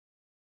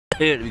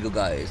Here we go,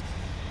 guys.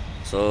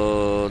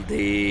 So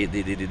the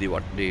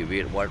what the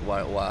wait what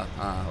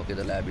okay,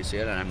 the lab is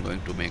here, and I'm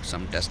going to make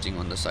some testing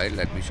on the side.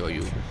 Let me show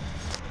you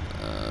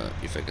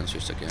if I can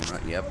switch the camera.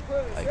 Yep,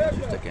 I can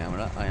switch the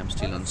camera. I am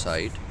still on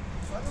site,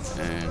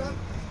 and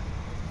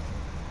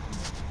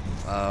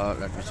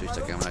let me switch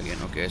the camera again.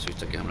 Okay, switch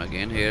the camera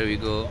again. Here we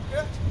go.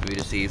 We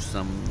receive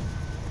some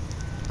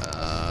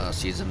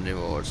season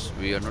rewards.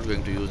 We are not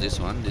going to use this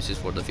one. This is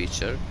for the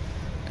feature,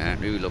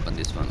 and we will open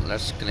this one.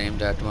 Let's claim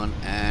that one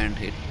and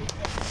hit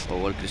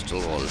over crystal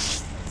wall.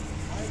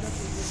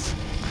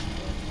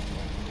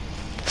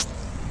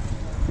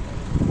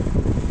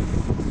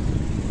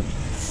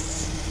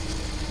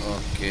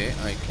 Okay,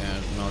 I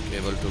cannot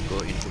able to go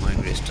into my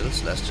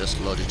crystals. Let's just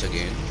load it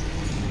again.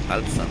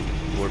 Help some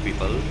poor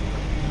people.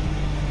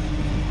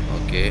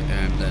 Okay,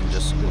 and then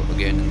just go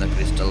again in the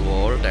crystal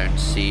vault and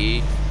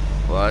see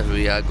what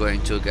we are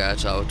going to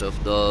get out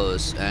of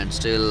those. And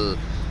still,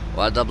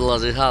 what the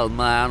bloody hell,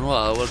 man?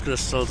 Wow, our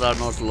crystals are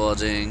not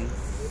loading.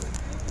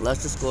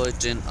 Let's just go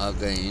it in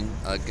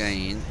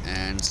again,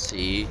 and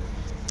see.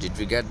 Did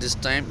we get this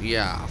time?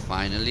 Yeah,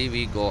 finally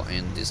we go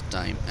in this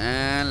time.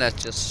 And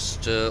let's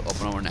just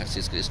open our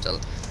Nexus crystal.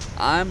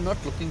 I'm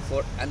not looking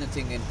for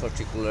anything in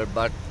particular,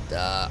 but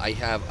I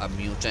have a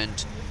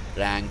mutant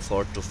rank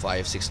 4 to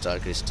 5 6-star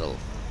crystal.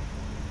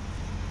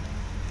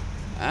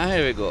 And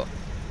here we go.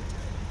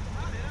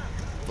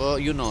 Well,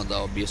 you know, the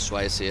obvious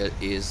choice here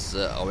is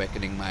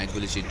awakening my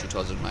glitch in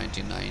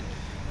 2099.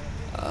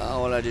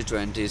 Already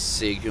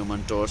 26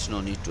 human torch,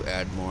 no need to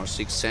add more.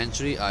 6th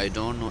century, I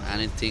don't know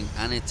anything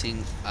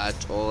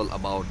at all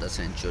about the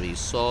century,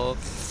 so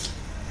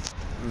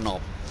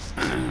no.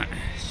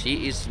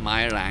 She is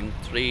my rank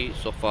 3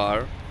 so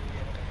far,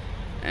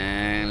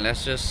 and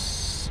let's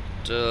just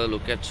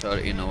look at her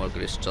in our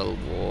crystal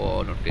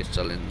war, not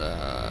crystal, in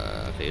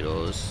the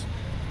heroes.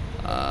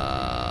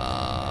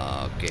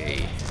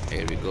 Okay,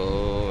 here we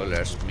go.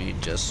 Let me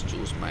just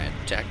choose my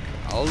attack,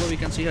 although we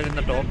can see her in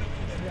the top.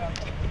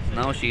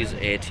 Now she is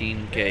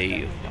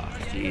 18k.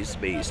 She is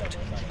beast.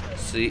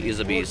 She is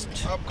a beast.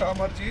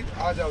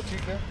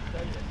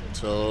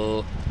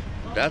 So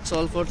that's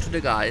all for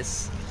today,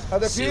 guys.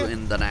 See you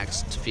in the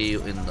next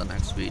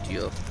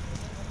video.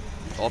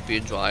 Hope you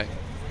enjoy.